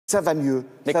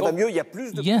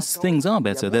Yes, things are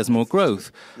better. There's more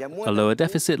growth, a lower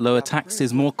deficit, lower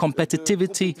taxes, more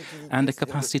competitivity, and a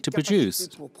capacity to produce.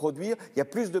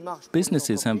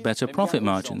 Businesses have better profit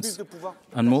margins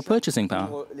and more purchasing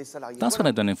power. That's what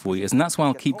I've done in 4 years, and that's why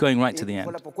I'll keep going right to the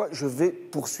end.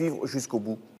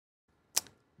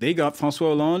 They got François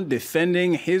Hollande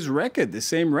defending his record, the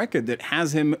same record that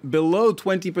has him below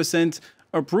 20%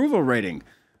 approval rating.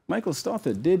 Michael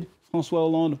Stothard, did François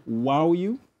Hollande wow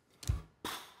you?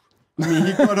 I mean,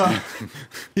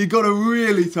 he got a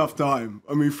really tough time.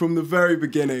 I mean, from the very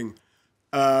beginning,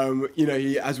 you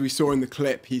know, as we saw in the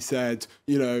clip, he said,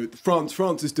 you know,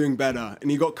 France is doing better,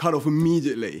 and he got cut off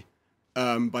immediately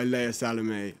by Leah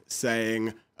Salamé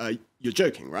saying, "You're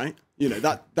joking, right? You know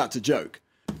that's a joke,"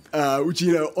 which,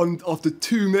 you know, after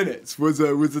 2 minutes was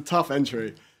a tough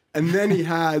entry, and then he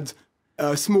had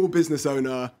a small business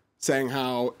owner saying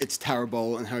how it's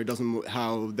terrible and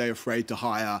how they're afraid to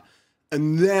hire.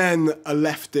 And then a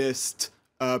leftist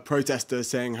protester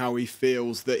saying how he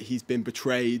feels that he's been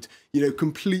betrayed, you know,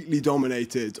 completely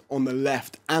dominated on the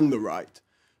left and the right.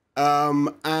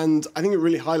 And I think it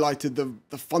really highlighted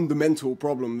the fundamental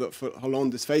problem that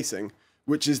Hollande is facing,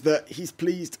 which is that he's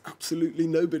pleased absolutely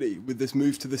nobody with this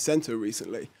move to the centre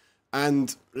recently.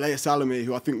 And Leah Salamé,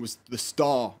 who I think was the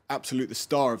star, the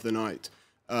star of the night,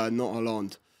 not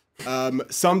Hollande,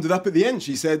 summed it up at the end.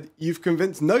 She said, "You've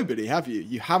convinced nobody, have you?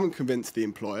 You haven't convinced the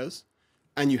employers,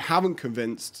 and you haven't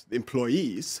convinced the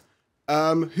employees.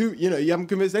 You haven't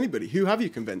convinced anybody. Who have you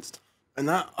convinced?" And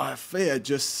that, I fear,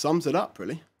 just sums it up,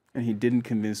 really. And he didn't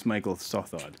convince Michael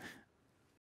Stothard.